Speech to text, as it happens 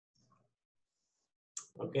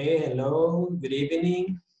Okay, hello, good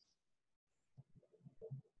evening.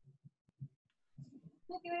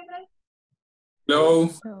 Hello,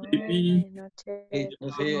 No, good evening. no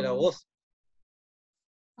No se oye la voz.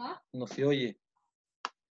 No se oye.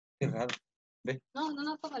 Qué raro. ¿Ve? No,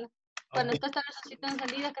 póngala. Cuando está esta lucecita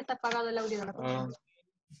encendida, que está apagado el audio de la Ah,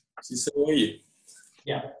 Sí se oye.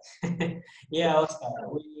 Yeah, yeah, Oscar,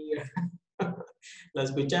 lo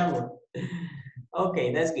escuchamos.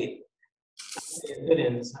 Okay, that's good. Okay,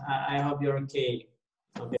 students, I hope you're okay.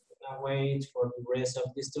 Okay, now wait for the rest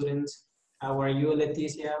of the students. How are you,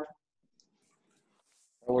 Leticia?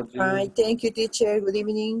 how are you? Hi, thank you, teacher. Good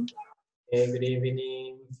evening. Okay, good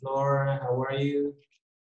evening, Flora. How are you?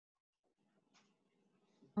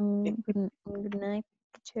 good night,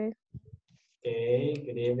 teacher. Okay,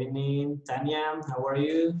 good evening, Tanya. How are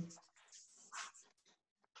you?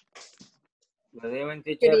 Good evening,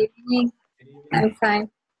 Good teacher. evening. Good evening. I'm fine.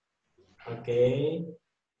 Okay.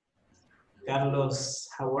 Carlos,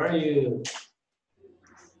 how are you?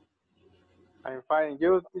 I'm fine.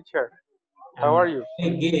 You, teacher? How are you?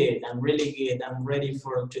 Really good. I'm really good. I'm ready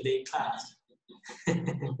for today's class.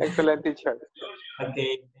 Excellent, teacher.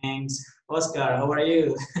 Okay, thanks. Oscar, how are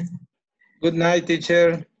you? Good night,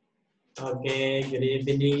 teacher. Okay, good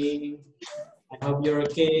evening. I hope you're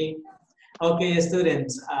okay. Okay,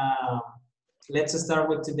 students, let's start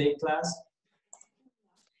with today's class.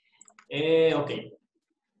 Okay.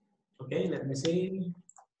 Okay, let me see.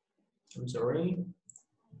 I'm sorry.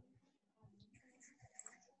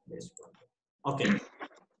 This one. Okay.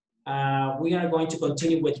 We are going to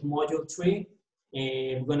continue with module 3.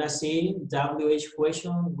 We're gonna see WH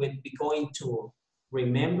question with the going to.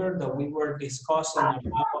 Remember that we were discussing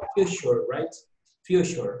about future, right?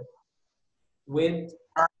 Future with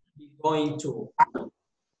the going to.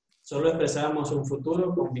 Solo expresamos un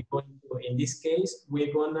futuro con be going to. In this case,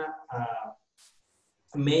 we're gonna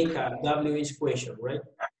make a WH question, right?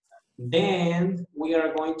 Then we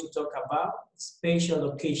are going to talk about spatial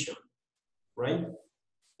location, right?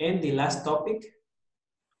 And the last topic,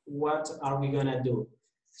 what are we gonna do?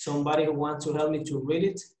 Somebody who wants to help me to read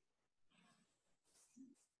it?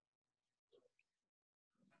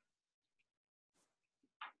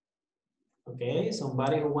 Okay,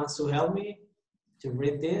 somebody who wants to help me to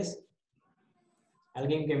read this?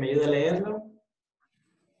 ¿Alguien que me ayude a leerlo?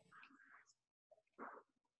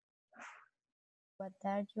 What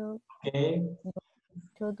are you Okay,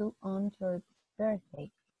 to do on your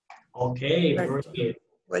birthday? okay, very good.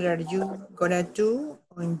 What are you gonna do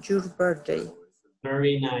on your birthday?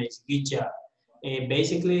 Very nice, good job.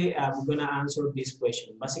 Basically, I'm gonna answer this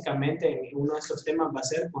question. Básicamente, uno de estos temas va a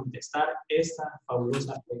ser contestar esta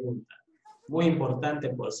fabulosa pregunta. Muy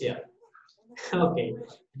importante, por cierto. Okay,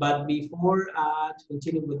 but before to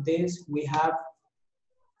continue with this, we have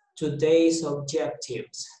today's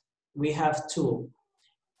objectives. We have two.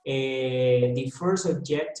 The first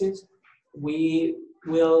objective, we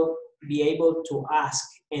will be able to ask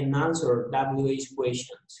and answer WH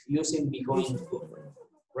questions using be going to,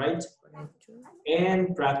 right?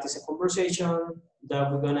 And practice a conversation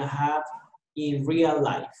that we're gonna have in real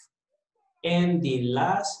life. And the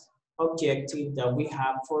last objective that we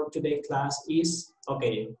have for today's class is,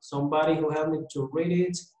 okay, somebody who helped me to read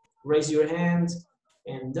it, raise your hand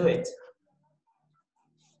and do it.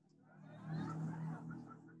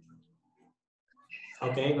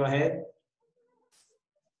 Okay, go ahead.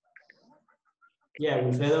 Yeah,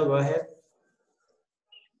 Wilfredo, go ahead.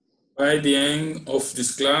 By the end of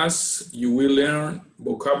this class, you will learn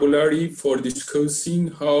vocabulary for discussing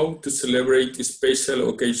how to celebrate a special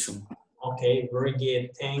occasion. Okay, very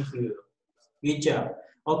good, thank you. Good job.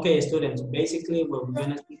 Okay, students, basically what we're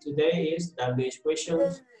gonna see today is WH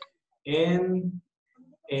questions and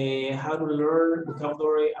how to learn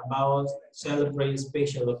vocabulary about celebrating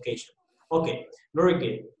special occasion. Okay, very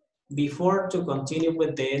good. Before to continue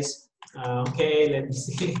with this, okay, let me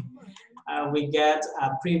see. We got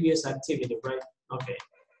a previous activity, right? Okay.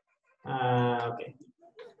 Okay.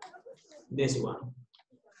 This one.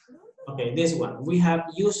 Okay, this one. We have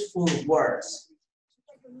useful words.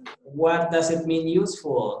 What does it mean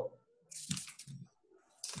useful?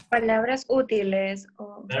 Palabras útiles.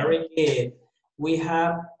 Very good. We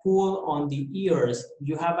have pull on the ears.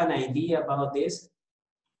 You have an idea about this?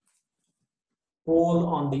 Pull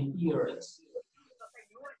on the ears.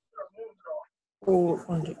 Pull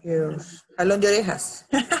on the ears. Jalón de orejas.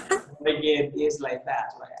 Very good. It's like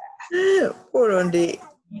that. Right? Pull on the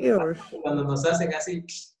ears. Cuando nos hacen así,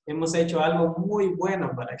 hemos hecho algo muy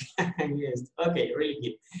bueno para que hagan esto. Okay, really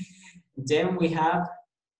good. Then we have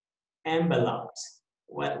envelopes.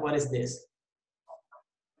 What is this?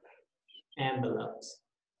 Envelopes.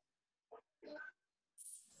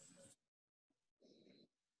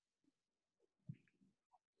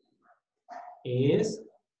 is?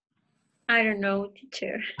 I don't know,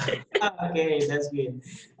 teacher. Okay, that's good.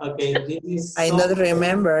 Okay, this is I don't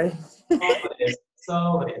remember. sobres,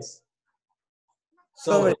 sobres.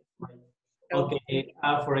 Sobre. Okay,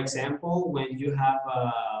 for example, when you have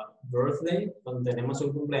a birthday, donde tenemos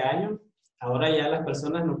un cumpleaños, ahora ya las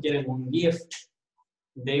personas no quieren un gift.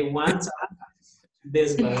 They want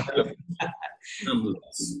this one.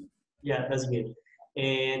 Yeah, that's good.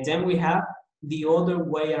 And then we have the other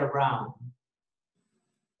way around.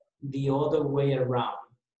 The other way around.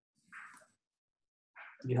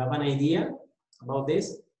 You have an idea about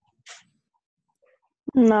this?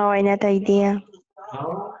 No, I not idea.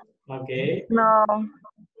 No? Okay. No.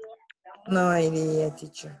 No idea,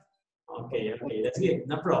 teacher. Okay, that's good.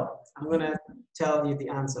 No problem. I'm gonna tell you the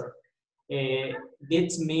answer.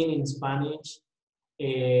 This mean in Spanish,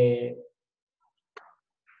 the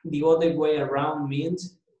other way around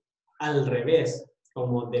means al revés,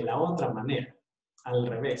 como de la otra manera, al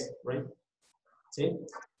revés, right? ¿Sí?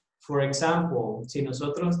 For example, si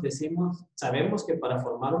nosotros decimos, sabemos que para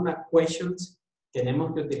formar una questions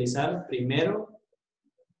tenemos que utilizar primero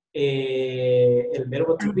el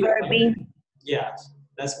verbo to be. Right? Yes,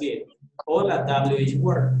 that's good. O la WH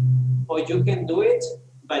word. Or you can do it,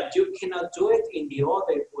 but you cannot do it in the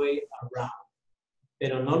other way around.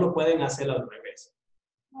 Pero no lo pueden hacer al revés.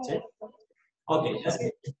 ¿Sí? Okay, that's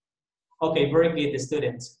good. Okay, very good,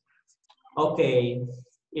 students. Okay,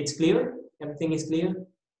 it's clear? Everything is clear?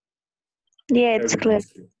 Yeah, it's clear.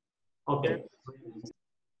 Okay.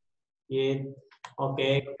 Yeah.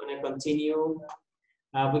 Okay, we're gonna continue.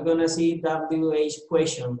 We're gonna see WH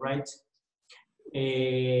question, right?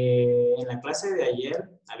 En la clase de ayer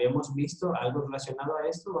habíamos visto algo relacionado a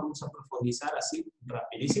esto. Vamos a profundizar así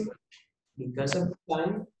rapidísimo. Because of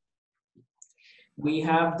time, we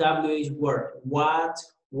have WH word. What,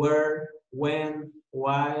 where, when,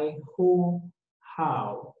 why, who,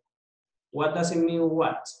 how. What does it mean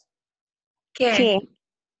what? ¿Qué?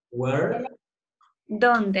 Where?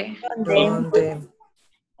 ¿Dónde? ¿Dónde?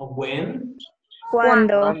 When?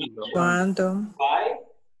 ¿Cuándo? ¿Cuándo? Why?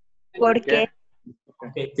 ¿Por qué?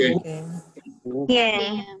 Okay. ¿Qué?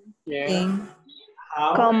 ¿Quién? ¿Quién?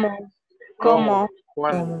 How? ¿Cómo? ¿Cómo?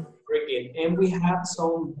 ¿Cómo? Very good. And we have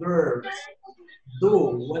some verbs.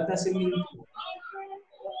 Do. What does it mean?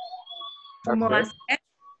 ¿Cómo hacer?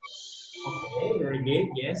 Okay, very good.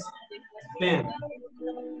 Yes. Spend.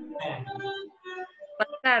 Spend.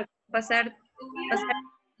 Pasar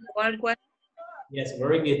o algo así. Yes,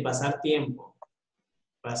 very good. Pasar tiempo.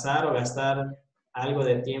 Pasar o gastar algo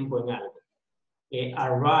de tiempo en algo.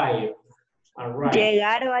 Arrive. Arrive.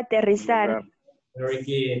 Llegar o aterrizar. Very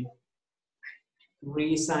good.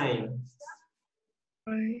 Resign.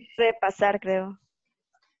 Repasar, creo.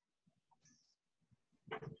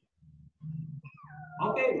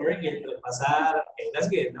 Okay, very good. Repasar. Okay, that's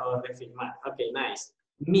good. No, refilmar. Okay, nice.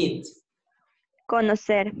 Meet.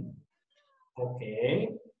 Conocer.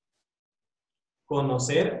 Okay.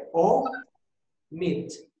 Conocer o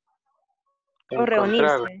meet. O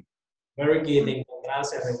reunirse. Very good.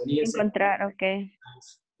 Encontrarse, reunirse. Encontrar, ok.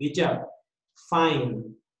 Good job.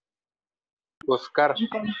 Find. Buscar.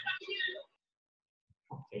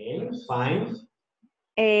 Okay, find.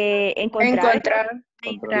 Encontrar.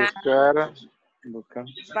 Buscar. Buscar.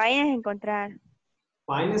 Vayan a encontrar.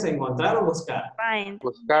 Find es encontrar o buscar. Find.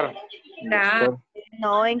 Buscar. Buscar.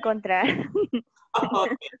 No encontrar.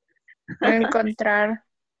 Encontrar.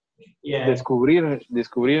 Yeah. Descubrir,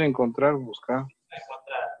 encontrar, buscar.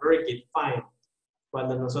 Encontrar. Very good. Find.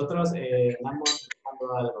 Cuando nosotros andamos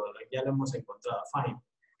buscando algo, ya lo hemos encontrado. Find.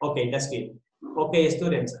 Okay, that's good. Okay,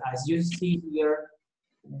 students, as you see here,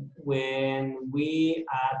 when we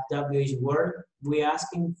add WH word, we're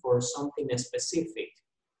asking for something specific,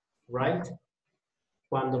 right?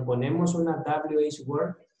 Cuando ponemos una WH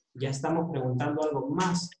word, ya estamos preguntando algo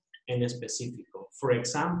más en específico. For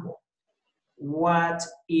example, what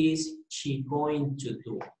is she going to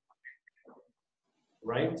do?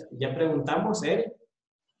 Right? Ya preguntamos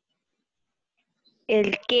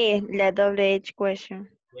El qué, la WH question.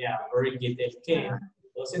 Yeah, very good. El qué.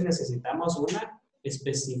 Entonces necesitamos una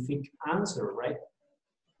specific answer, right?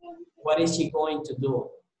 What is she going to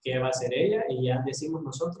do? ¿Qué va a hacer ella? Y ya decimos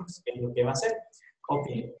nosotros qué es lo que va a hacer.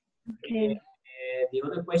 Okay. The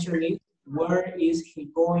other question is, where is he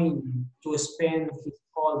going to spend his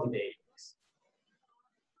holidays?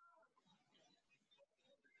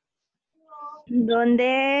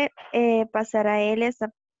 ¿Dónde pasará él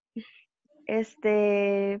esa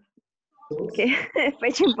 ¿qué?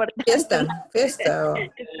 Fecha importante? Fiesta o Fiesta.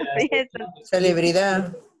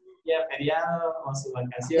 celebridad. Ya feriado o su Ya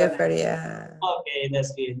vacaciones. feriado. Okay,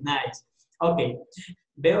 that's good. Nice. Okay.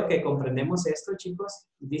 Veo que comprendemos esto, chicos.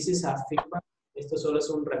 This is a feedback. Esto solo es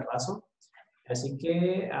un repaso. Así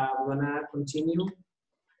que I'm gonna continue.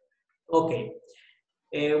 Okay.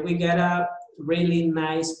 We got a really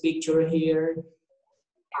nice picture here.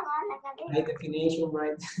 High definition,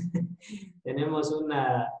 right? Tenemos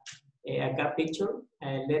una acá picture.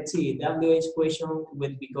 Let's see, WH question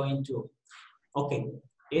will be going to. Okay,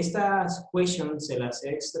 estas questions se las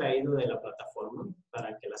he extraído de la plataforma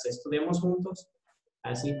para que las estudiemos juntos.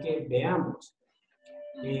 Así que veamos.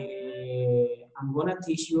 I'm gonna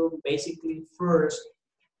teach you basically first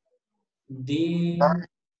the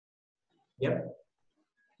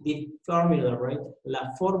formula, right?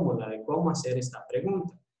 La fórmula de cómo hacer esta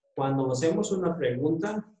pregunta. Cuando hacemos una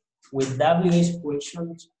pregunta with WH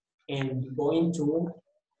questions and going to,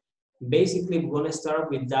 basically we're going to start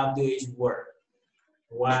with WH word.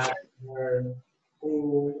 What, where,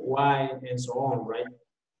 who, why, and so on, right?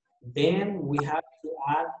 Then we have to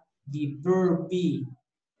add the verb be.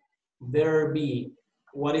 Verb be.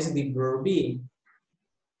 What is the verb be?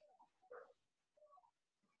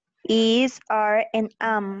 Is, are, and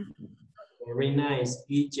am. Very nice,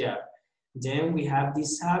 good job. Then we have the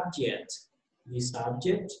subject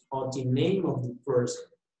or the name of the person,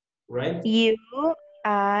 right? You,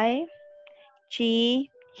 I, she,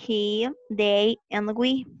 he, they, and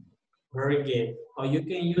we. Very good. Or you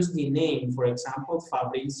can use the name, for example,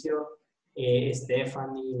 Fabricio,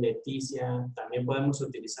 Stephanie, Leticia. También podemos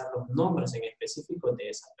utilizar los nombres en específico de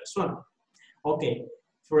esa persona. Okay,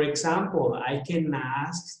 for example, I can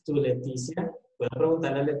ask to Leticia, puedo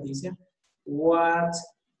preguntarle a Leticia, what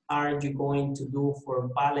are you going to do for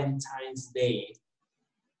Valentine's Day?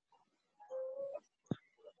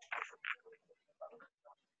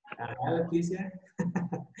 Leticia.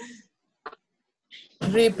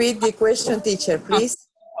 Repeat the question, teacher, please.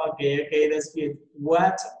 Okay, that's good.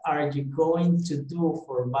 What are you going to do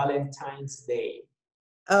for Valentine's Day?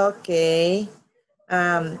 Okay.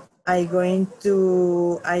 I gonna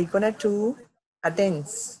to a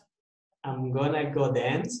dance. I'm gonna go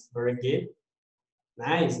dance. Very good.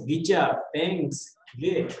 Nice. Good job. Thanks.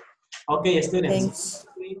 Good. Okay, students.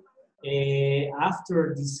 Thanks.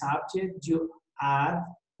 After the subject, you add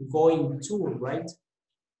going to, right?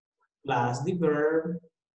 Plus the verb.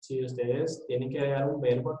 Si ustedes tienen que agregar un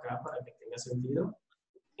verbo acá para que tenga sentido.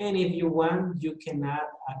 And if you want, you can add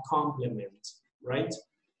a complement, right?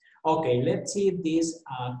 Okay, let's see these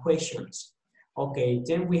questions. Okay,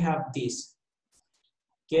 then we have this.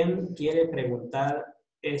 ¿Quién quiere preguntar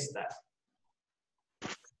esta?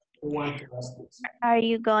 Who want to ask this? Are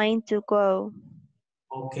you going to go?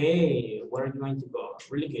 Okay, where are you going to go?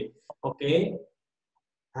 Really good. Okay.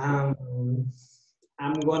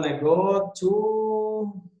 I'm gonna go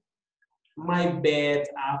to my bed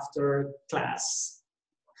after class.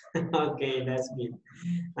 Okay, that's good.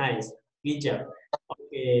 Nice. Good job.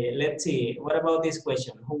 Okay, let's see. What about this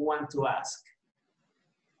question? Who want to ask?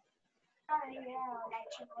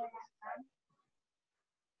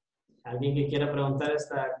 ¿Alguien que quiera preguntar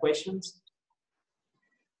esta questions?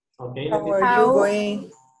 Okay. How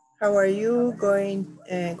are you going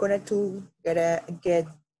to get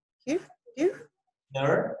here?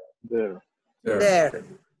 There. There.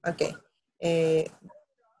 Okay.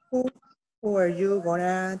 Who are you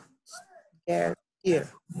gonna get here?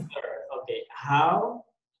 Okay. How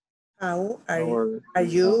are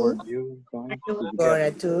you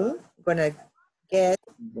gonna get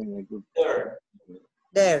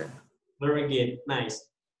there? Very good. Nice.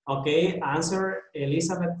 Okay. Answer,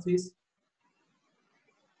 Elizabeth, please.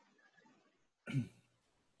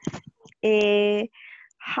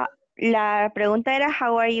 La pregunta era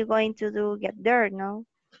how are you going to get there, ¿no?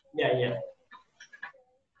 Yeah.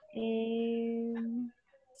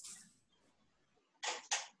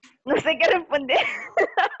 No sé qué responder.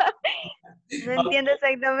 No entiendo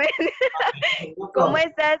exactamente. ¿Cómo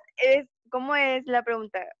estás? ¿Cómo es la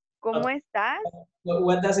pregunta? ¿Cómo estás?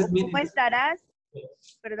 What does it mean? ¿Cómo estarás?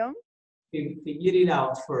 Perdón. Figure it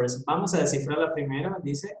out first. Vamos a descifrarla primero.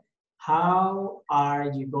 Dice, how are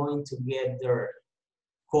you going to get there?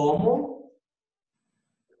 ¿Cómo?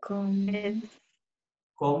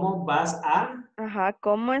 ¿Cómo vas a? Ajá,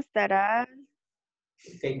 ¿cómo estarás?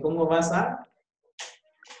 Okay, ¿cómo vas a?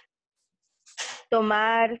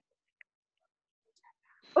 Tomar.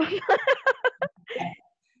 Okay.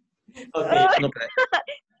 No,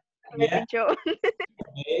 Yeah.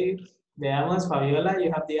 Okay. Veamos, Fabiola,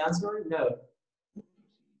 you have the answer? No.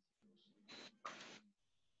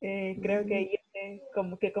 Creo que irse,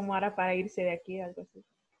 como hará para irse de aquí, algo así.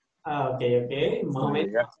 Ok. Más o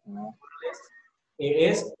menos.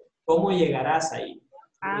 Es cómo llegarás ahí.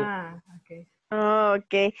 Ah, ok. Oh,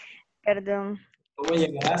 ok, perdón. ¿Cómo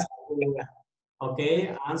llegarás a algún lugar?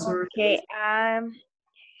 Okay, answer. Okay.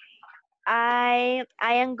 I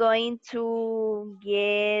am going to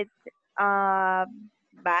get a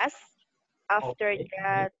bus. After Okay.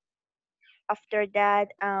 that,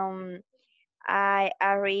 I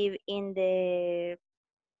arrive in the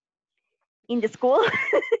school.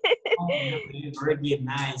 Okay, very good,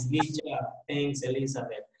 nice, good job. Thanks,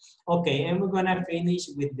 Elizabeth. Okay, and we're gonna finish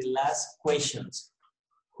with the last questions.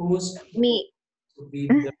 Who's Me. to be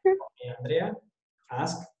the okay, Andrea?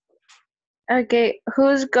 Ask. Okay,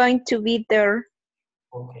 who's going to be there?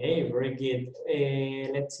 Okay, very good.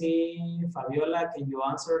 Let's see, Fabiola, can you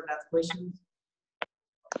answer that question?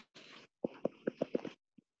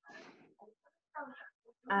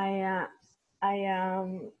 I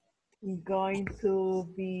am going to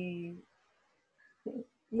be,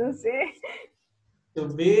 no sé, To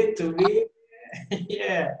be,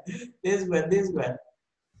 yeah, this one.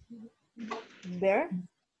 there.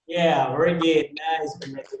 Yeah, very good, nice,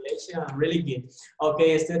 congratulations, really good.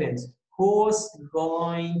 Okay, students, who's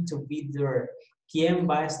going to be there? ¿Quién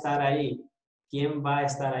va a estar ahí? ¿Quién va a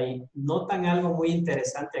estar ahí? ¿Notan algo muy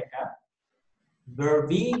interesante acá? Verb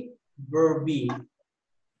be, verb be.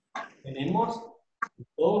 Tenemos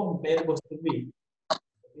dos verbos to be.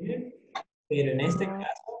 ¿Sí? Pero en este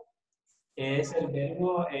caso es el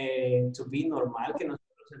verbo to be normal que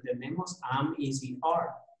nosotros entendemos, am, is, y are.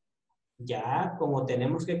 Ya como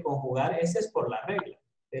tenemos que conjugar, ese es por la regla,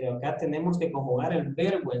 pero acá tenemos que conjugar el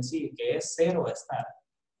verbo en sí, que es ser o estar.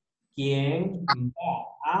 ¿Quién va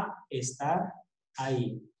a estar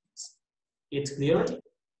ahí? It's clear?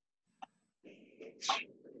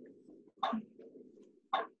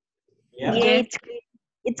 Yeah. Yeah, it's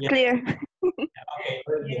Yeah. clear. Okay,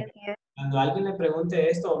 very good. Cuando alguien le pregunte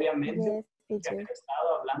esto, obviamente, Yes, que teacher. haber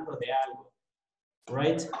estado hablando de algo,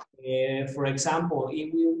 right? For example,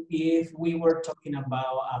 if we were talking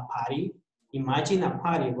about a party, imagine a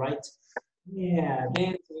party, right? Yeah,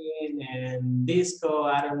 dancing and disco,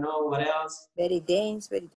 I don't know what else. Very dense,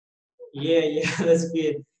 very. Yeah, that's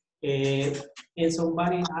good. And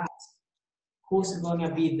somebody asks, who's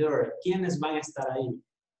gonna be there? ¿Quiénes van a estar ahí?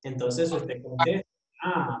 Entonces usted contesta,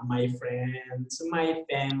 my friends, my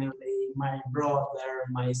family, my brother,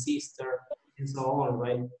 my sister, and so on,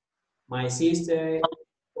 right? My sister is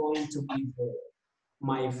going to be there.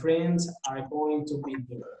 My friends are going to be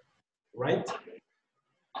there, right?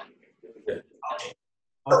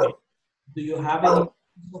 Okay. Do you have any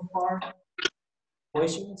so far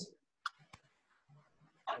questions?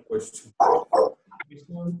 Question.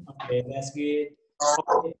 Okay, that's good.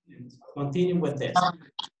 Okay, continue with this.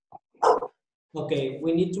 Okay,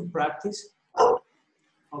 we need to practice.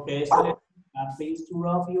 Okay, so please turn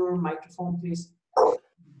off your microphone, please.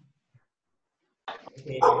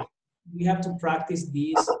 Okay, we have to practice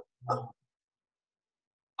these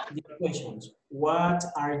questions. What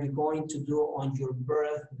are you going to do on your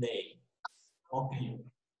birthday? Okay.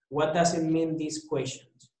 What does it mean, these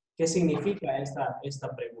questions? ¿Qué significa esta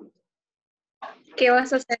pregunta? ¿Qué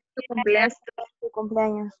vas a hacer en tu cumpleaños? Tu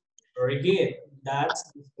cumpleaños. Very good. That's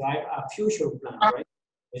describe a future plan, right?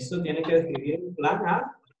 Esto tiene que describir un plan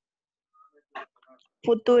a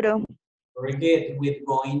Futuro. very good with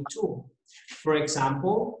going to. For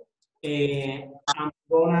example, I'm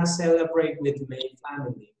gonna celebrate with my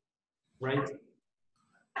family, right?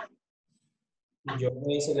 Yo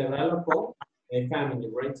voy a celebrarlo con my family,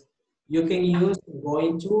 right? You can use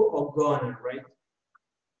going to or gonna, right?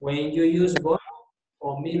 When you use gonna,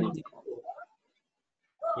 omit the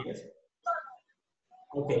to. Yes.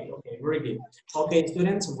 Okay, very good. Okay,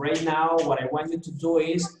 students, right now, what I want you to do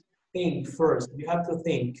is think first. You have to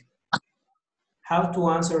think how to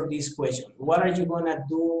answer this question. What are you gonna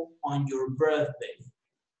do on your birthday?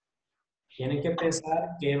 Tienen que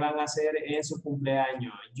pensar qué van a hacer en su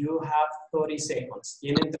cumpleaños. You have 30 seconds.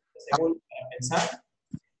 Tienen 30 segundos para pensar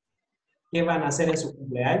qué van a hacer en su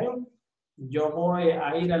cumpleaños. Yo voy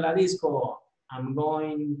a ir a la disco. I'm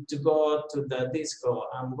going to go to the disco.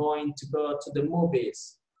 I'm going to go to the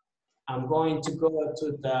movies. I'm going to go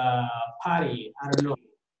to the party. I don't know.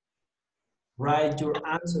 Write your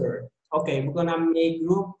answer. Okay, we're gonna make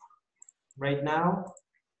group right now.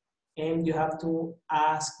 And you have to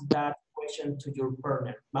ask that question to your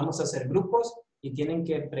partner. Vamos a hacer grupos y tienen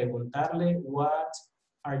que preguntarle what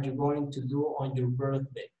are you going to do on your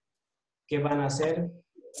birthday. ¿Qué van a hacer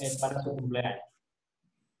para tu cumpleaños?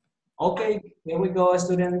 Okay, here we go,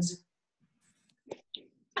 students.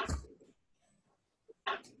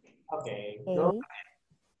 Okay, go ahead.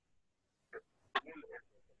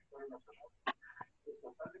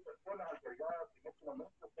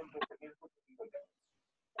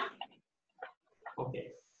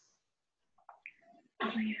 Okay.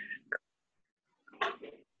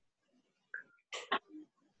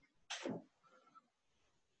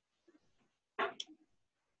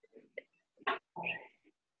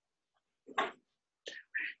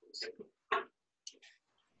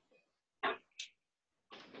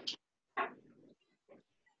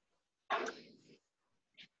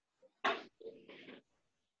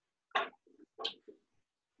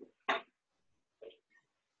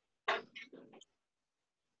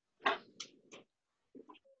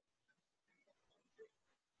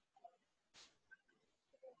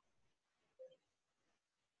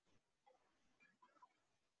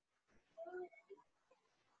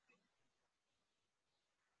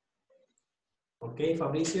 Okay,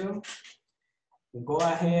 Fabricio, go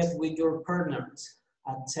ahead with your partners.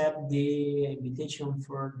 Accept the invitation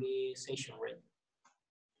for the session, right?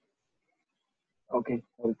 Okay.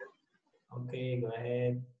 Okay, go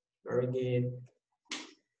ahead. Very good.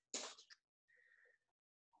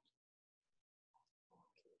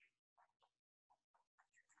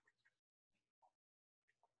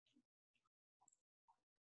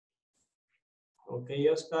 Okay,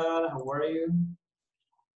 Oscar, how are you?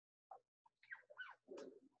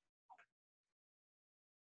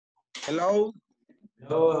 Hello.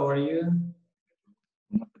 Hello, how are you?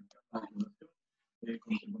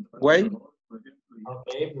 Wait.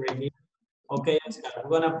 Okay, very good. Okay, Oscar,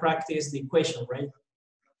 we're gonna practice the question, right?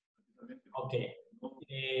 Okay.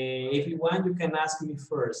 If you want, you can ask me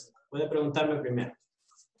first. Puede preguntarme primero.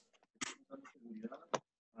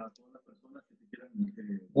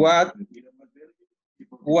 What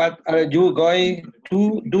are you going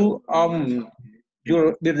to do on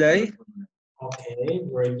your birthday? Okay,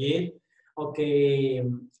 very good. Okay,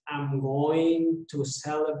 I'm going to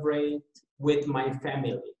celebrate with my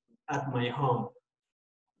family at my home.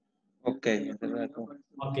 Okay. Okay.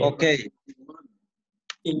 Okay.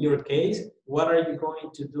 In your case, what are you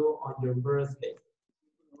going to do on your birthday?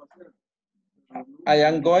 I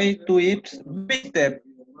am going to eat biscuit.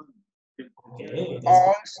 Okay,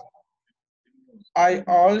 that's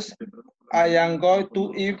good. I am going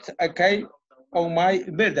to eat a cake on my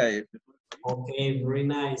birthday. Okay, very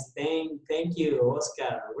nice. Thank you,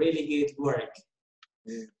 Oscar. Really good work.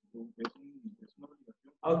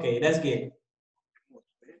 Okay, that's good.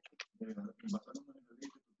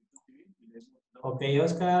 Okay,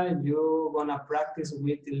 Oscar, you're gonna practice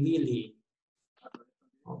with Lily.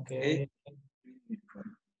 Okay.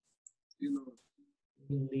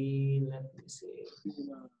 Lily, let me see.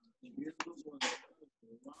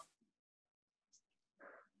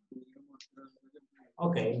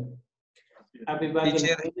 Okay. I'll be back in a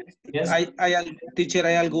minute. Yes. Teacher,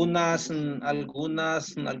 hay algunos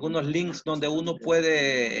links donde uno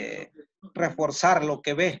puede reforzar lo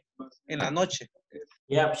que ve en la noche.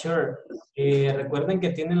 Yeah, sure. Recuerden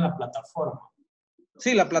que tienen la plataforma.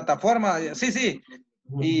 Sí, la plataforma, sí.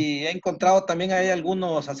 Y he encontrado también hay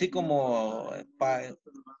algunos así como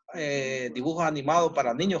dibujos animados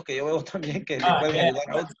para niños que yo veo también que le pueden ayudar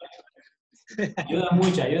a uno. Ayuda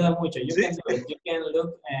mucho. You can do it. You can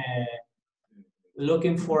look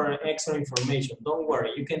looking for extra information. Don't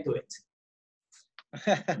worry, you can do it.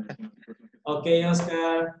 Okay,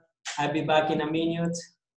 Oscar, I'll be back in a minute.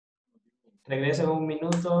 Regreso en un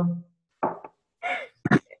minuto.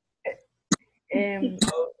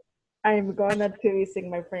 I'm gonna to visit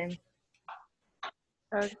my friend.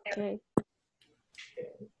 Okay.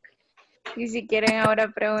 Y si quieren ahora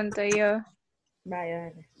pregunto yo.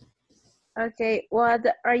 Vaya. Okay, what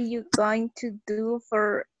are you going to do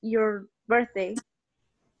for your birthday?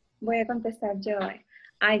 Voy a contestar yo.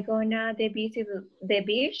 I'm gonna visit the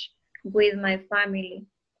beach with my family.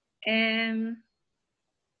 And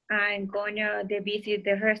I'm gonna visit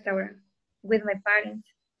the restaurant with my parents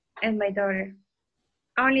and my daughter.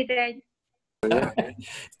 Only that.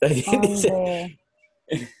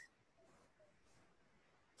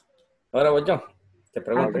 Ahora voy yo. Te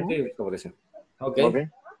pregunto a ti sobre eso. Okay.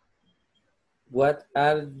 What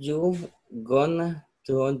are you gonna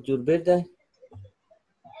do on your birthday?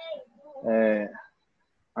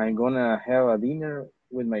 I'm gonna have a dinner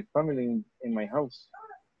with my family in my house.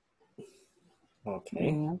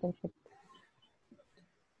 Okay.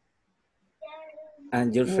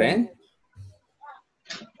 And your friend?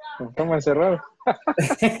 Estamos encerrados.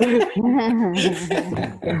 Es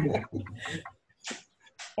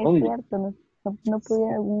cierto, no pude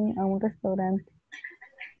ir a un restaurante.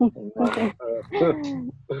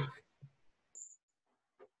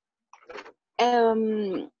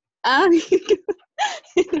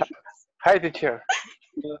 Hi, teacher.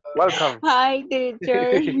 Welcome. Hi,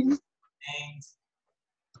 teacher. Thanks.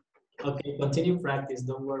 Okay, continue practice,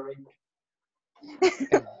 don't worry.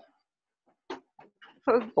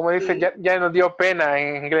 Como dice, ya nos dio pena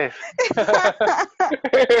en inglés.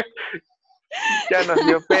 Ya nos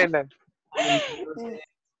dio pena.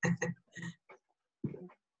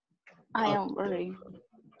 I am worried.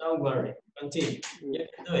 Don't worry, continue. You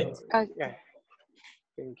can do it. Okay. Yeah.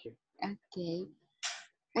 Thank you. Okay.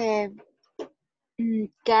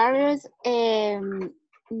 Carlos,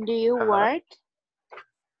 do you work?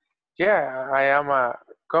 Yeah, I am a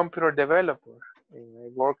computer developer. I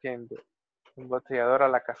work in the embotelladora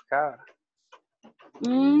La Cascada.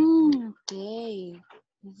 Okay.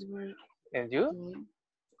 And you?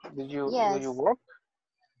 Okay. Do you work?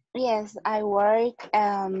 Yes, I work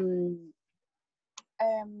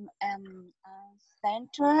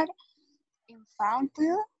center in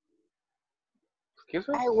Fountain. Excuse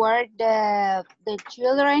me? I work the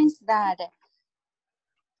children that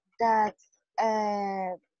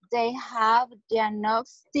they have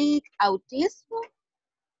diagnostic autism.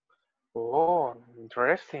 Oh,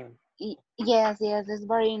 interesting. Yes, it's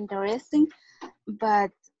very interesting.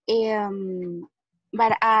 But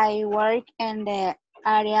I work in the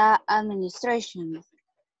area administration.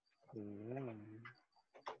 Mm.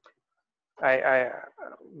 I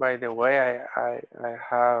by the way, I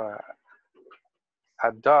have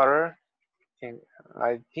a daughter, and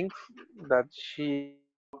I think that she.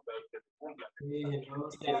 Hello,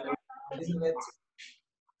 hello, Elizabeth.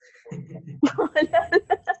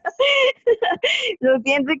 Lo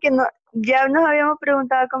siento que no, ya nos habíamos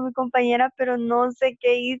preguntado con mi compañera, pero no sé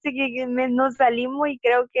qué hice, nos salimos y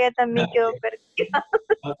creo que ella también quedó perdida.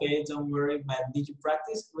 Okay, don't worry, but did you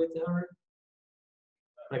practice with her?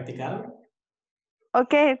 Practicar?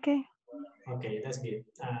 Okay. Okay, that's good.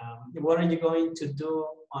 What are you going to do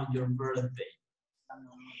on your birthday?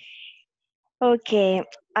 Okay,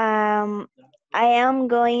 I am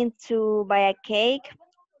going to buy a cake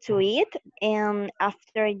to eat, and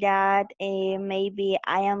after that, maybe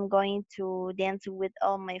I am going to dance with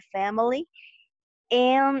all my family.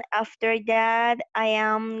 And after that, I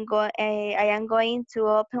am going to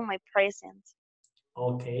open my present.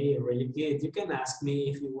 Okay, really good. You can ask me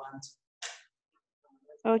if you want.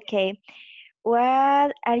 Okay,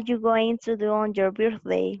 what are you going to do on your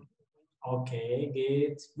birthday? Okay,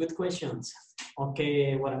 good. Good questions.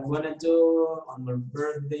 Okay, what I'm gonna do on my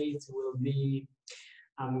birthday will be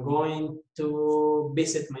I'm going to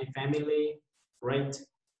visit my family, right?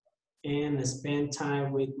 And spend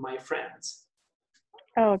time with my friends.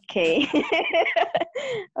 Okay.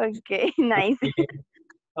 Okay, nice.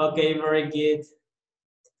 Okay, very good.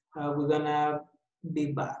 We're gonna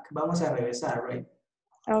be back. Vamos a regresar, right?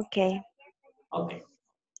 Okay. Okay.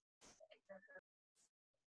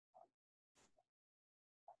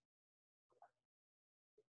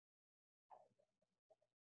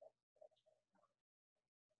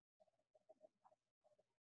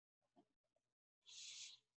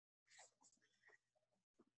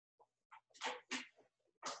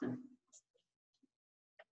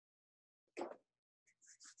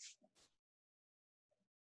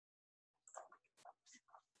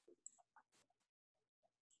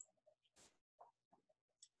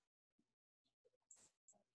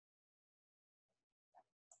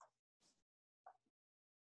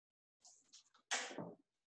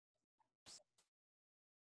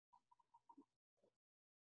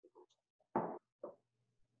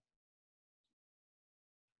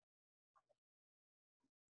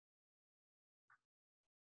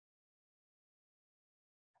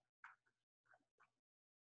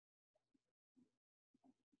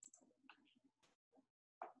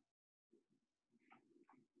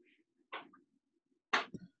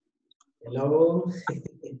 Hello.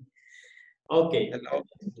 Okay. Hello.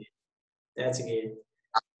 That's good.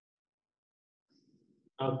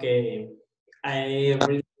 Okay. I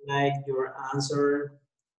really like your answer.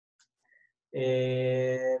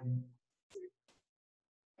 They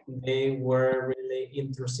were really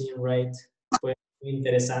interesting, right? Fue muy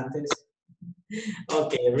interesantes.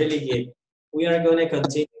 Okay, really good. We are going to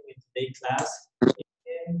continue with today's class.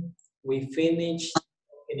 And we finished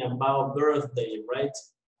talking about birthday, right?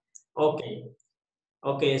 Okay.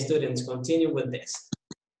 Okay, students, continue with this.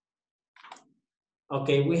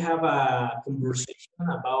 Okay, we have a conversation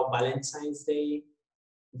about Valentine's Day.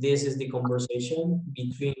 This is the conversation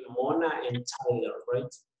between Mona and Tyler,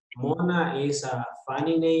 right? Mona is a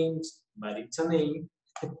funny name, but it's a name.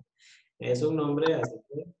 Es un nombre, así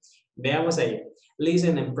que veamos ahí.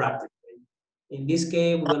 Listen and practice. In this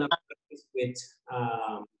case, we're gonna practice with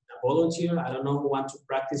a volunteer. I don't know who wants to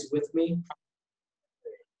practice with me.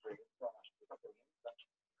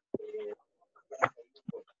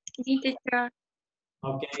 Me, teacher.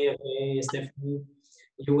 Okay, Stephanie.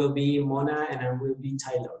 You will be Mona and I will be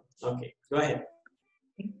Tyler. Okay, go ahead.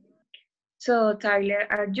 So, Tyler,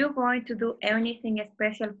 are you going to do anything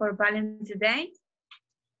special for Valentine's Day?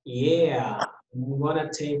 Yeah, I'm gonna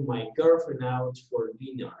take my girlfriend out for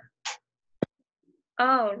dinner.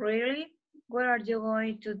 Oh, really? Where are you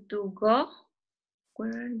going to go?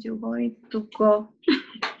 Where are you going to go?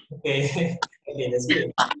 Okay, okay, that's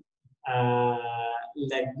good.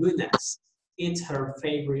 Lagunas. It's her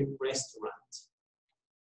favorite restaurant.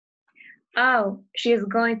 Oh, she's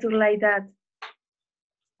going to like that.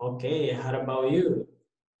 Okay, how about you?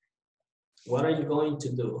 What are you going to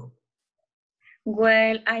do?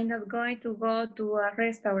 Well, I'm not going to go to a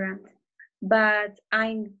restaurant, but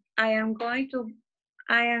I am going to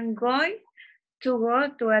I am going to go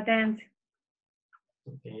to a dance.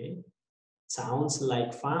 Okay. Sounds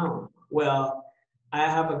like fun. Well, I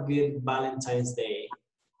have a good Valentine's Day.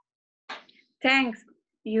 Thanks,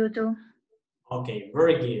 you too. Okay,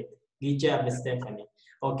 very good. Good job, Stephanie.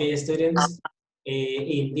 Okay, students,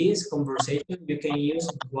 in this conversation, you can use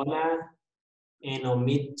gonna and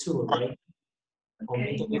omit to, right?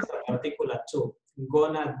 Omit Okay. esta partícula to.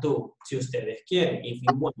 Gonna do, si ustedes quieren, if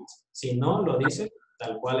you want. Si no, lo dice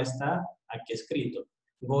tal cual está aquí escrito.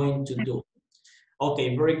 Going to do.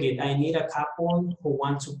 Okay, very good. I need a couple who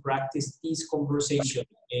want to practice this conversation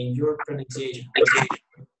and your pronunciation.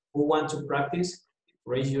 Who want to practice?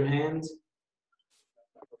 Raise your hand.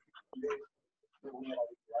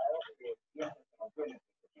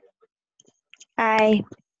 I.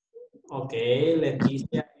 Okay,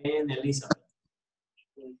 Leticia and Elizabeth.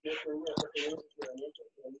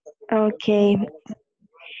 Okay.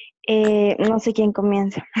 No sé quién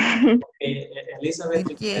comienza. Okay, Elizabeth,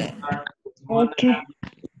 you can start with Mona, Okay.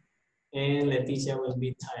 and Leticia will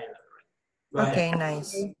be Tyler. Go Okay, ahead.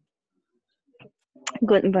 nice.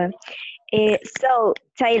 Good one. So,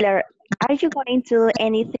 Tyler, are you going to do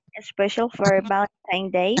anything special for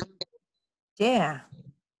Valentine's Day? Yeah,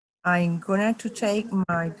 I'm gonna to take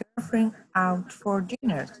my girlfriend out for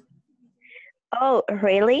dinner. Oh,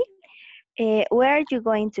 really? Where are you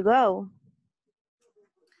going to go?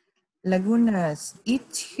 Lagunas,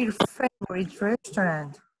 it's her favorite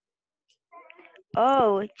restaurant.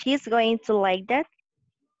 Oh, she's going to like that?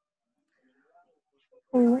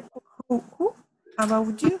 Who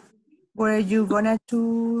about you? Where are you gonna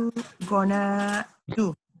do?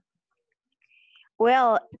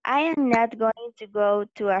 Well, I am not going to go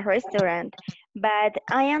to a restaurant, but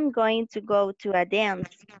I am going to go to a dance.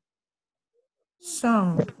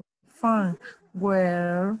 Some fun.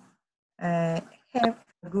 Well, have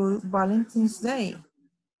a good Valentine's Day.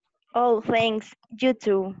 Oh, thanks. You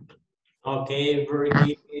too. Okay, very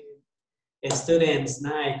good. Students,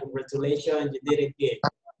 nice. Congratulations, you did it good.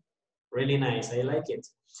 Really nice, I like it.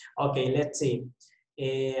 Okay, let's see.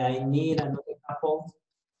 I need another couple,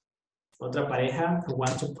 otra pareja who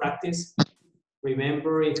want to practice.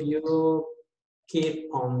 Remember, if you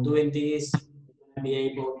keep on doing this, you're gonna be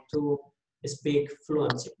able to speak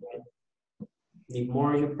fluency, right? The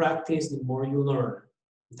more you practice, the more you learn.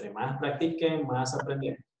 Entre más practiquen, más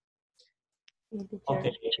aprender.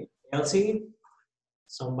 Okay, Elsie,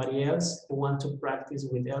 somebody else who want to practice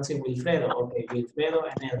with Elsie, Wilfredo. Okay, Wilfredo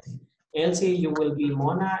and Elsie. Elsie, you will be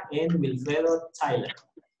Mona and Wilfredo Tyler.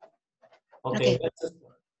 Okay, let's start.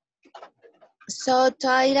 So,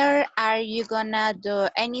 Tyler, are you gonna do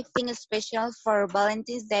anything special for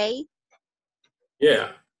Valentine's Day?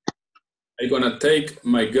 Yeah, I'm gonna take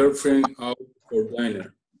my girlfriend out for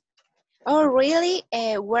dinner. Oh, really?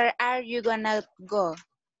 Where are you gonna go?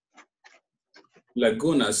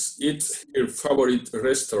 Lagunas, it's her favorite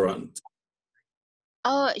restaurant.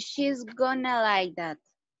 Oh, she's gonna like that.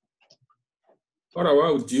 What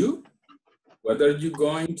about you? What are you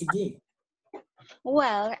going to do?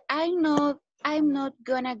 Well, I'm not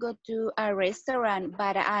gonna go to a restaurant,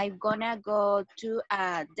 but I'm gonna go to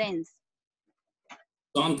a dance.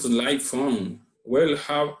 Sounds like fun. Well,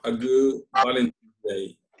 have a good Valentine's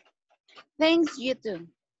Day. Thanks, you too.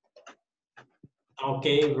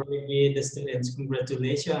 Okay, very good, students.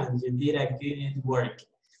 Congratulations, you did a good work.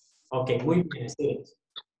 Okay, muy bien, students.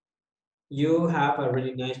 You have a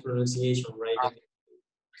really nice pronunciation, right?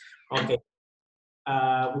 Okay,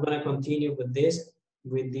 we're gonna continue with this.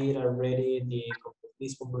 We did already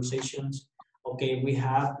these conversations. Okay, we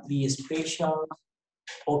have the special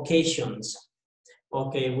occasions.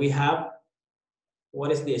 Okay, we have,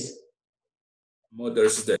 what is this?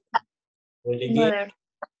 Mother's Day. Really good. Mother.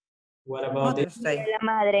 What about Mother's this? Day. Día de la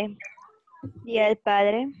madre. Día del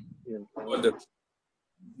padre. Mother's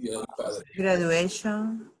Day.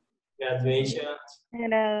 Graduation. Graduation.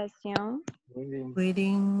 Graduación. Wedding.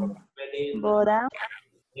 Wedding. Boda.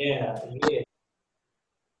 Yeah, yeah.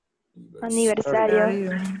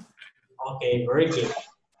 Aniversario. Okay, very good.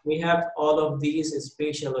 We have all of these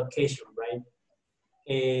special occasions, right?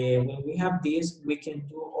 When we have this, we can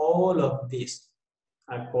do all of this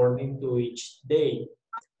according to each day.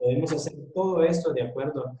 Podemos hacer todo esto de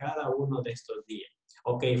acuerdo a cada uno de estos días.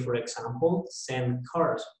 Okay, for example, send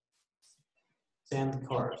cards. Send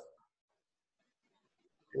cards.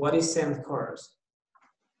 What is send cards?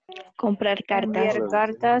 Comprar cartas. Enviar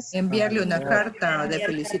cartas. Enviarle una carta de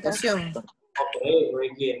felicitación. Okay, very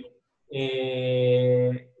good.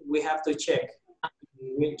 We have to check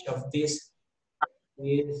which of these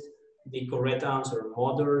is the correct answer.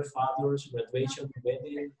 Mother, father's, graduation,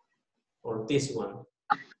 wedding, or this one.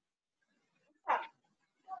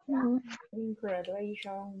 In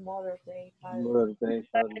graduation, Mother's Day, Mother's Day,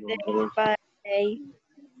 Father's Day. Father's Day.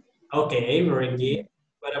 Okay, very good.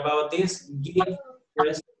 What about this? Give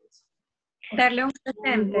presents. Darle un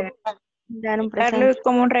presente. Dar un Darle presente.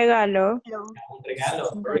 como un regalo. Un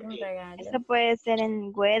regalo. Very good. Eso puede ser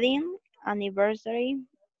en wedding, anniversary,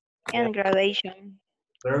 and graduation.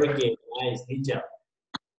 Very good. Nice. Good job.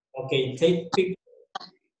 Okay, take pictures.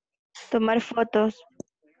 Tomar fotos.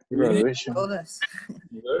 Graduation. Todas.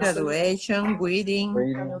 Graduation, wedding.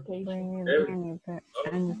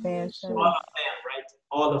 Anniversary. All of them, right?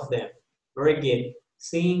 All of them. Very good.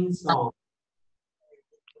 Sing song.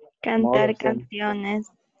 Cantar Mother's Day.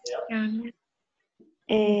 canciones. Yep.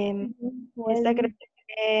 Esta creo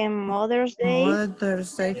que Mother's Day,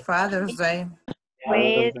 Mother's Day, Father's Day.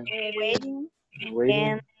 wedding,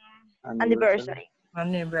 Wedding. and anniversary.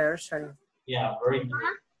 Anniversary. Yeah, very good.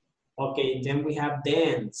 Okay, then we have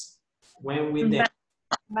dance. When we dance.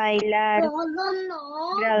 Bailar.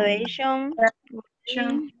 Graduation.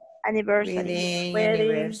 Wedding, anniversary. Wedding,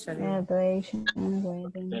 anniversary. Graduation,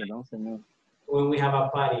 wedding. Perdón, señor. When we have a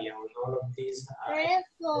party and all of these.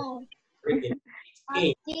 Very good.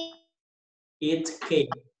 Eat cake. Eat cake.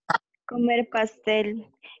 Comer pastel.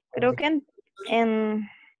 Creo que en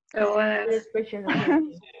special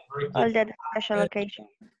all that special occasion.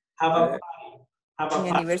 Have a party. Have a En party.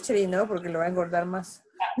 anniversary no, porque lo va a engordar más.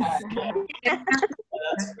 That's good.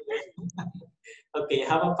 Okay,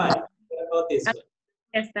 have a party. What about this one?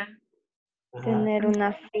 Ya está. Tener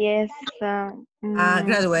una fiesta.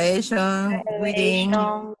 Graduation, wedding.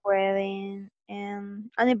 Graduation, wedding,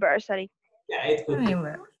 and anniversary. Yeah, it could be.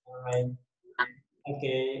 Anniversary. All right.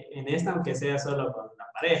 Okay, en esta aunque sea solo con la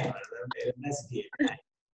pareja, ¿verdad? Pero that's good.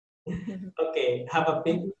 Okay, have a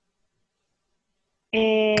picnic.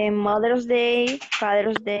 Mother's Day,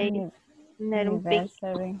 Father's Day, tener un picnic.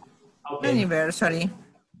 Anniversary. Okay. Anniversary.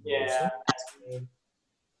 Yeah, that's good.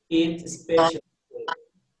 Eat special.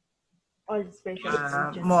 all special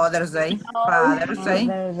occasions. Mother's Day, Father's Day,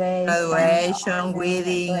 Mother's Day, graduation,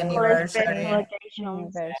 wedding, anniversary.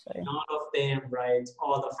 anniversary. All of them, right?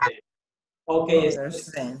 All of them. Okay, Mother's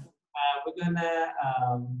Day.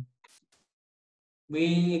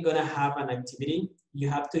 we're gonna have an activity. You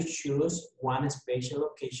have to choose one special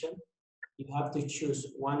occasion. You have to choose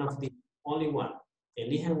one of the only one.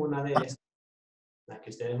 Elijan una de estas, la que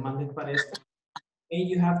ustedes más les parezca. And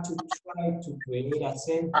you have to try to create a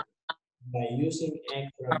sentence by using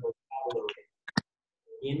extra vocabulary.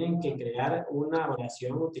 Tienen que crear una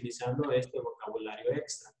oración utilizando este vocabulario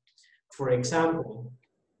extra. For example,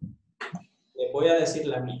 le voy a decir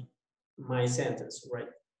la mía, my sentence, right?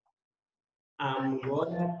 I'm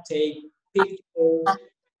gonna take pictures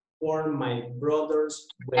for my brother's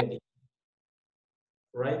wedding,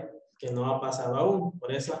 right? Que no ha pasado aún,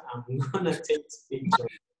 por eso I'm gonna take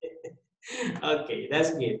pictures. Okay,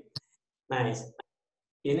 that's good. Nice.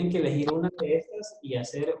 Tienen que elegir una de estas y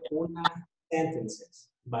hacer una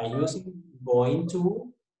sentences by using going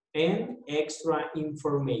to and extra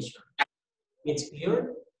information. It's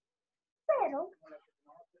clear?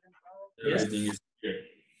 Yes? Everything is clear.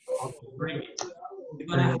 Okay, great. We're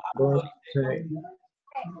gonna have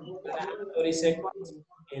 30 seconds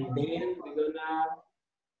and then we're gonna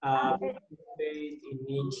participate in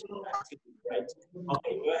each activity, right?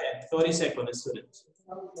 Okay, go ahead. 30 seconds, students.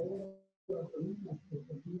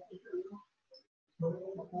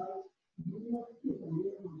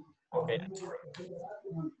 Okay, that's right.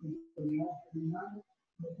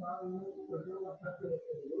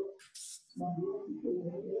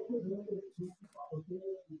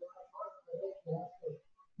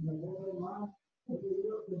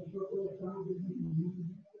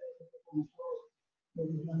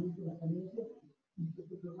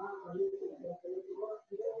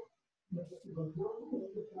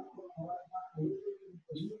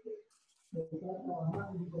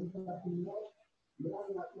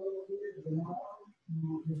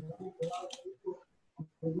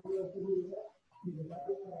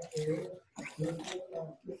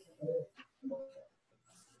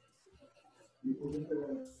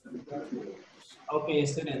 Okay,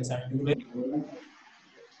 students, are you ready?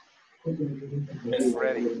 Yes,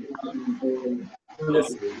 ready.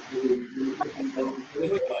 Yes.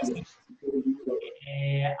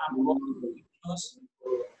 I'm going to choose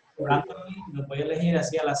randomly, los voy a elegir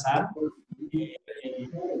así al azar. You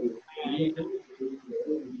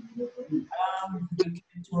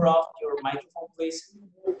can turn off your microphone, please.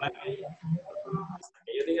 Hasta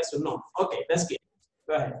que yo diga su nombre. Okay, that's good.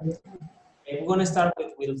 Go ahead. We're going to start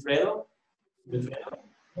with Wilfredo. Wilfredo.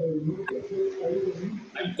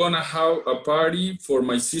 I'm gonna have a party for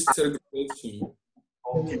my sister's graduation.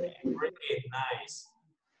 Okay, great, nice.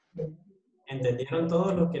 ¿Entendieron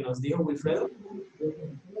todo lo que nos dijo Wilfredo?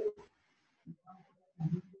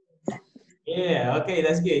 Yeah, okay,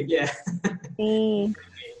 that's good, yeah. Sí.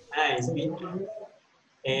 Nice, good job.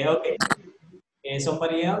 Okay,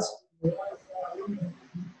 somebody else?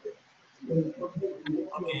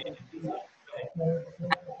 Okay,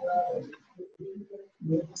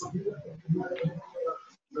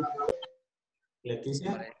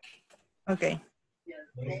 Leticia? Okay.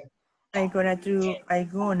 I'm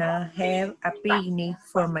gonna have a picnic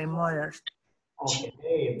for my mother.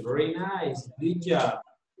 Okay, very nice, good job.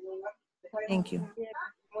 Thank you.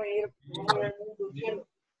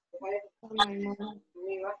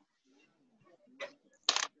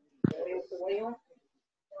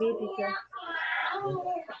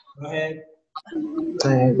 Go ahead.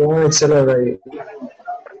 I'm going to celebrate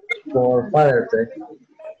for Father's Day.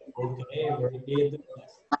 Okay, very good.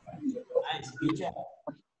 Nice, good job.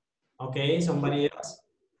 Okay, somebody else?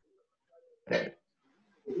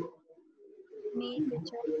 Me,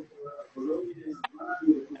 teacher.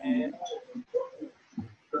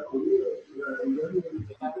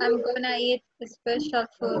 I'm gonna eat special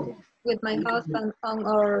food with my husband on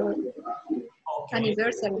our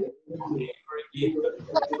anniversary. Okay, very good.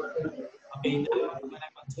 Okay, now I'm gonna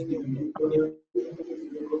continue.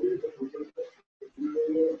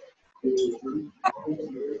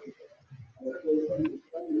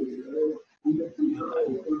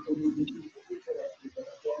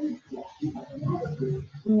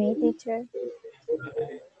 Me, teacher.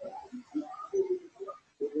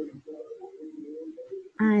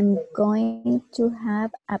 I'm going to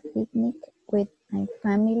have a picnic with my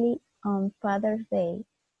family on Father's Day.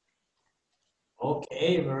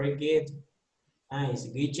 Okay, very good. Nice,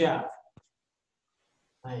 good job.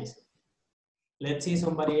 Nice. Let's see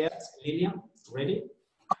somebody else. Lilian, ready?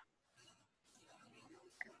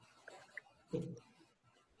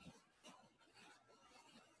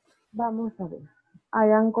 Vamos a ver. I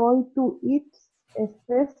am going to eat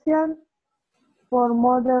special for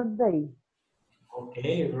Mother's Day.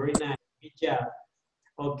 Okay, very nice. Good job.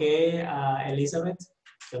 Okay, Elizabeth,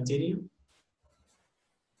 continue.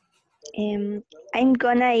 I'm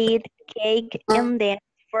gonna eat cake and dance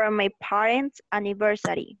for my parents'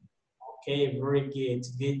 anniversary. Okay, very good.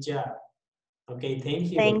 Good job. Okay,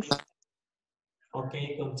 thank you. Thanks.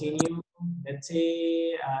 Okay, continue. Let's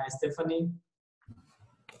see, Stephanie.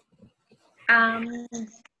 I'm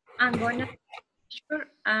gonna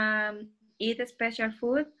eat a special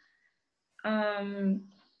food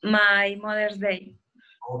my Mother's Day.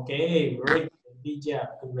 Okay, very good job.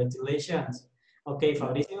 Congratulations. Okay,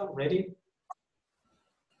 Fabricio, ready?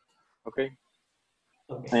 Okay.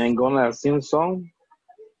 Okay. I am gonna sing a song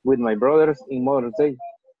with my brothers in Mother's Day.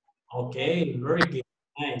 Okay, very good.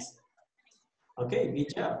 Nice. Okay, good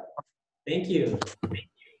job. Thank you.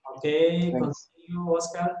 Okay, Thanks. continue,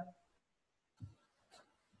 Oscar.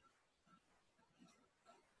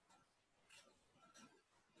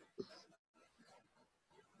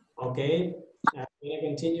 Okay, I'm gonna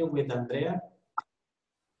continue with Andrea.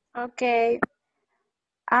 Okay.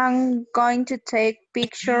 I'm going to take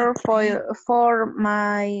picture for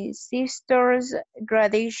my sister's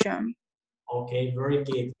graduation. Okay, very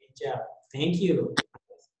good. Good job. Thank you.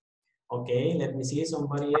 Okay, let me see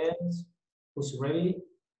somebody else who's ready.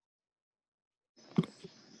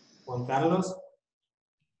 Juan Carlos.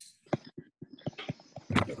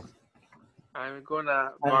 I'm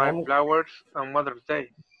gonna buy flowers on Mother's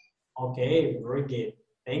Day. Okay, very good.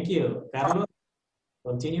 Thank you. Carlos,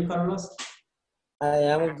 continue, Carlos. I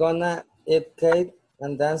am gonna eat cake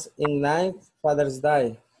and dance in night Father's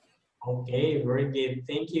Day. Okay, very good.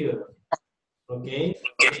 Thank you. Okay.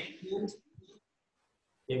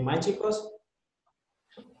 ¿Quién más, chicos?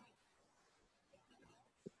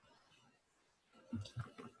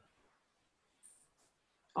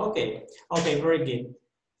 Okay, okay, very good.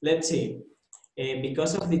 Let's see.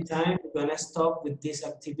 Because of the time, we're gonna stop with this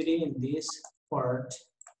activity in this part,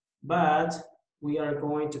 but we are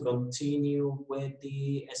going to continue with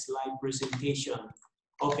the slide presentation.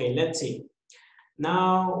 Okay, let's see.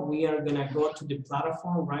 Now we are gonna go to the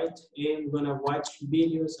platform, right? And we're gonna watch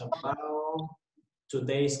videos about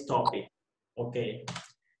today's topic. Okay.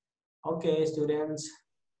 Okay, students.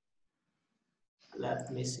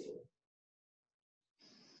 Let me see.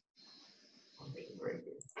 Okay, very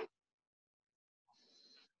good.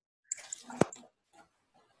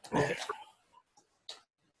 Okay.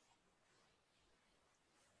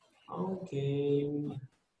 Okay.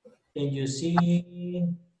 Can you see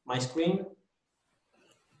my screen?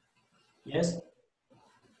 Yes?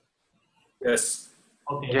 Yes.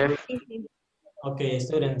 Okay. Yes. Okay,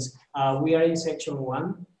 students. We are in section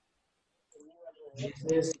 1. This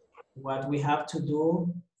is what we have to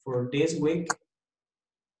do for this week.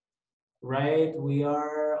 Right, we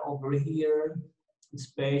are over here,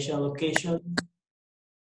 special occasion.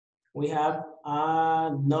 We have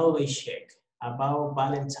a knowledge check about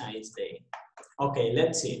Valentine's Day. Okay,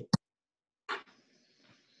 let's see.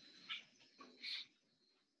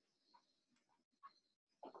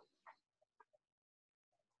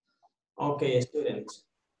 Okay, students.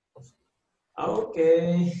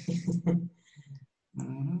 Okay.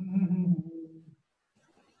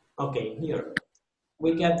 Okay, here.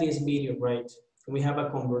 We got this video, right? We have a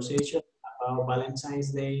conversation about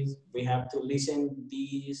Valentine's Day. We have to listen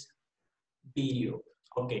this video.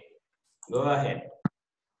 Okay, go ahead.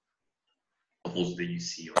 That you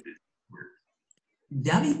see on this board.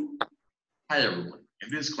 David. Hi everyone.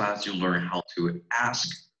 In this class, you'll learn how to ask.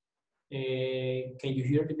 Can you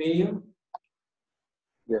hear the video?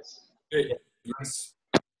 Yes. Yes.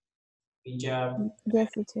 Good job. Yes,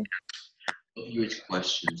 teacher. WH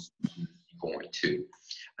questions going to.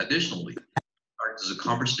 Additionally, start as a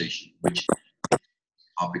conversation which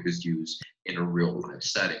topic is used in a real life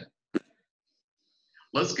setting.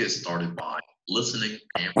 Let's get started by listening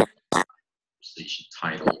and conversation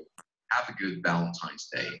titled "Have a Good Valentine's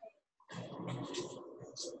Day."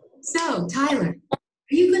 So, Tyler,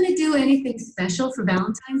 are you going to do anything special for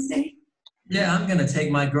Valentine's Day? Yeah, I'm going to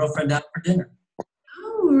take my girlfriend out for dinner.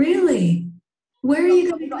 Oh, really? Where are you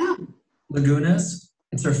going to go? Laguna's.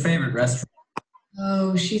 It's her favorite restaurant.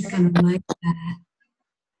 Oh, she's going to like that.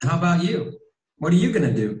 How about you? What are you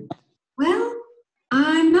going to do? Well,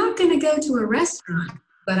 I'm not going to go to a restaurant,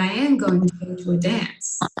 but I am going to go to a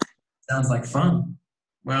dance. Sounds like fun.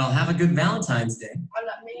 Well, have a good Valentine's Day.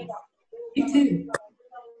 You too.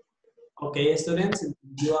 Okay, students,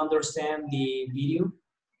 do you understand the video?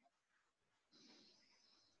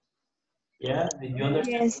 Yeah, did you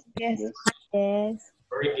understand? Yes, yes, yes.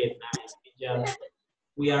 Very good, nice, good job.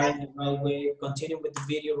 We are in the right way. Continue with the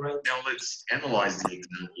video, right? Now let's analyze the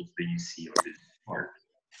examples that you see on this part.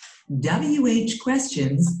 WH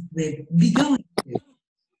questions with be going to.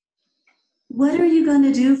 What are you going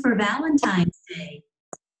to do for Valentine's Day?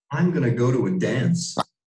 I'm going to go to a dance.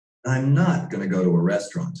 I'm not going to go to a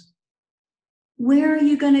restaurant. Where are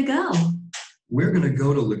you going to go? We're going to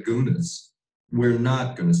go to Laguna's. We're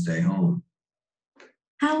not going to stay home.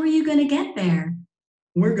 How are you going to get there?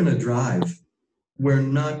 We're going to drive. We're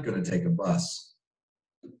not going to take a bus.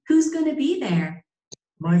 Who's going to be there?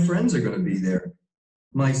 My friends are going to be there.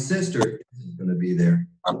 My sister isn't going to be there.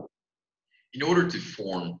 In order to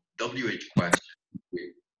form WH questions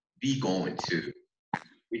with be going to,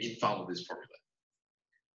 we can follow this formula.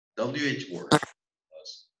 WH word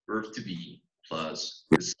plus verb to be plus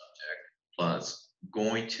the subject plus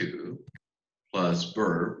going to plus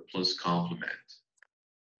verb plus complement.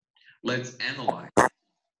 Let's analyze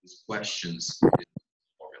these questions in this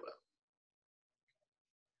formula.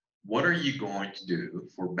 What are you going to do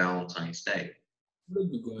for Valentine's Day?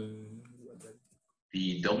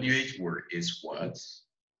 The WH word is what.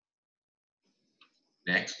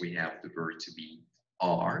 Next, we have the verb to be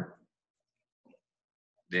are.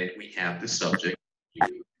 Then we have the subject,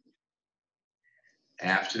 you.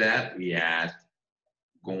 After that, we add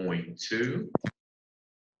going to.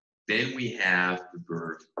 Then we have the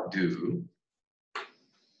verb do.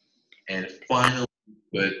 And finally,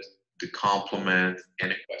 put the complement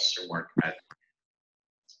and a question mark at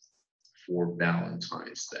for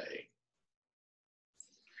Valentine's Day.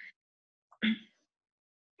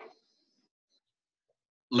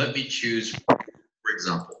 Let me choose, for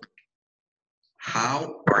example,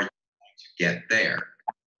 how are you going to get there?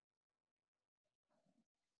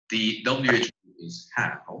 The WH is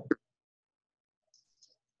how.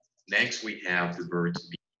 Next, we have the verb to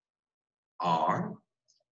be are.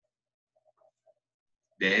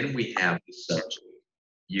 Then we have the subject,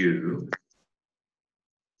 you.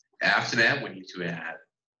 After that, we need to add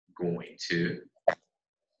going to.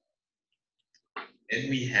 Then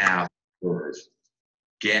we have verb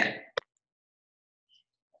get.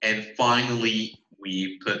 And finally,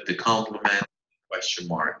 we put the complement question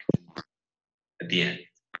mark at the end.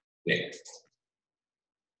 There.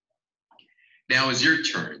 Now it's your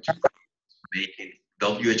turn to make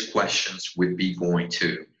WH questions with be going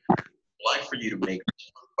to. I'd like for you to make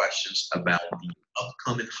questions about the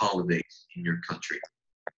upcoming holidays in your country.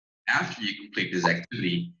 After you complete this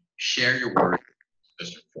activity, share your work in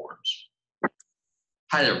discussion forums.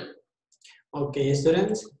 Hi there. Okay,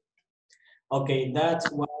 students. Okay, that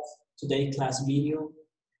was today's class video.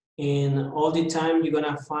 And all the time you're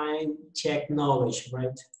gonna find check knowledge,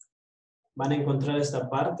 right? Van a encontrar esta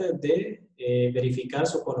parte de verificar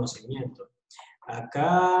su conocimiento.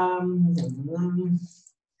 Acá.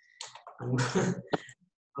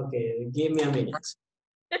 Okay, give me a minute.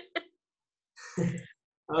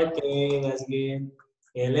 Okay, that's good.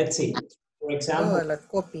 Let's see. For example. Oh, la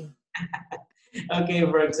copy. Okay,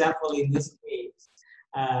 for example, in this case,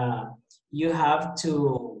 you have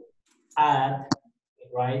to add the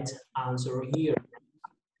right answer here.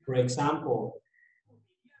 For example,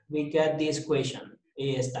 we get this question.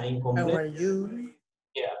 Está incompleto. How are you?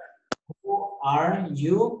 Yeah. Who are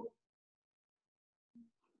you?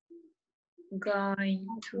 Gonna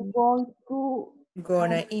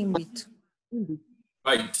invite.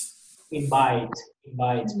 Invite.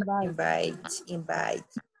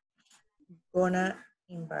 Gonna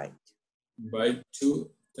invite. Invite to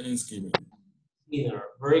Thanksgiving. Dinner.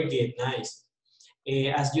 Very good, nice.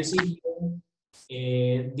 As you see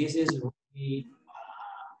here, this is really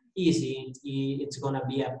easy. It's gonna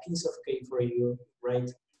be a piece of cake for you,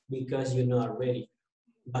 right? Because you know already.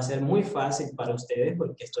 Va a ser muy fácil para ustedes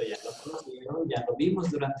porque esto ya lo conocieron, ya lo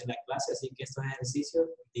vimos durante la clase, así que estos ejercicios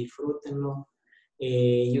disfrútenlo.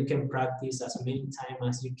 You can practice as many times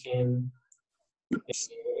as you can.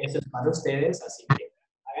 Esto es para ustedes, así que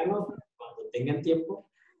háganlo cuando tengan tiempo.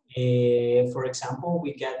 For example,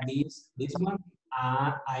 we got this one.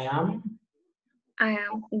 I am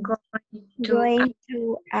going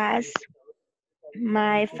to ask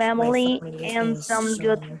my family and some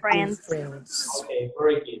good friends. Okay,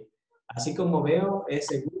 very good. Así como veo, es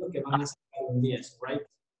seguro que van a sacar un 10, right?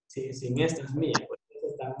 Sí, sin estas mías, porque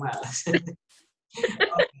estas están malas.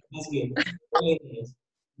 Okay, that's good.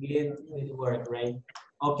 Good work, right?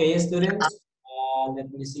 Okay, students,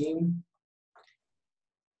 let me see.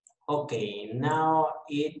 Okay, now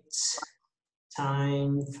it's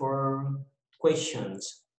time for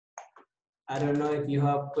questions. I don't know if you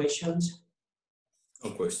have questions. No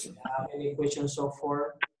question. Have any questions so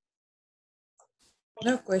far?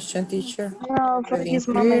 No question, teacher. No, for Everything this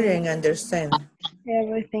clear moment, and understand.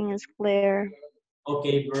 everything is clear.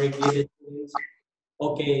 Okay, very good.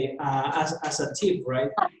 Okay, as a tip, right?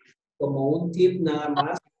 Como un tip nada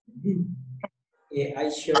más, I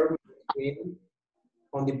share my screen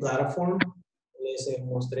on the platform. Les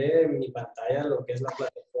mostré en mi pantalla lo que es la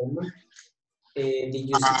plataforma. Did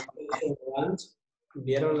you see section 1?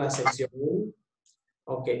 ¿Vieron la sección 1?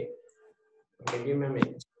 Okay. Okay, give me a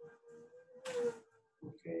minute.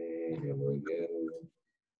 Okay, here we go.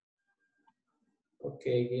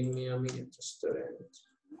 Okay, give me a minute, student.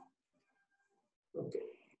 Okay.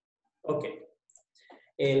 Okay.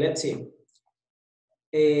 Let's see.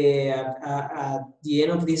 At the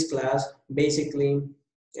end of this class, basically,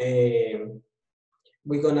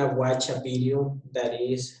 we're gonna watch a video that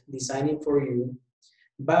is designing for you,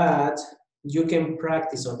 but you can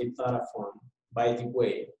practice on the platform, by the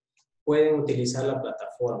way. Pueden utilizar la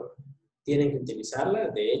plataforma. Tienen que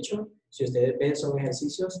utilizarla, de hecho, si ustedes ven son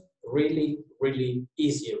ejercicios really, really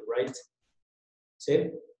easy, right?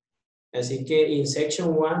 ¿Sí? Así que in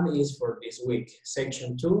section 1 is for this week.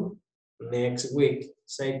 Section 2, next week.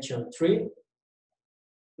 Section 3,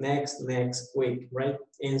 next week, right?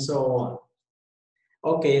 And so on.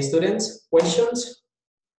 Okay, students, questions?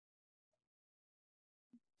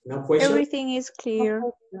 No questions? Everything is clear.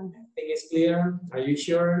 Everything is clear. Are you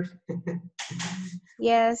sure?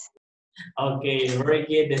 Yes. Okay, very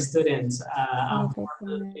good, the students.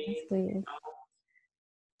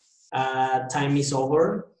 Time is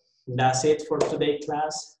over. That's it for today,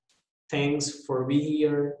 class. Thanks for being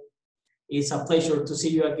here. It's a pleasure to see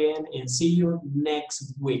you again and see you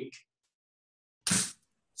next week.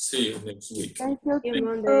 See you next week. Thank you.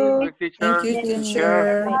 Thank you,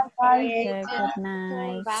 teacher. Bye. Good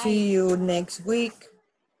night. See you next week.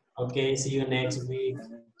 Okay, see you next week.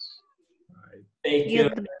 Take care.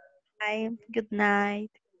 Goodbye. Good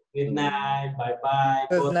night. Good night. Bye-bye.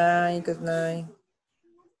 Good night. Good night.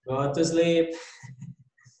 Go to sleep.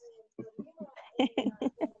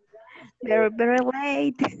 Very, very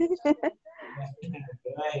late.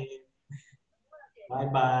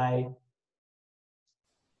 Bye-bye.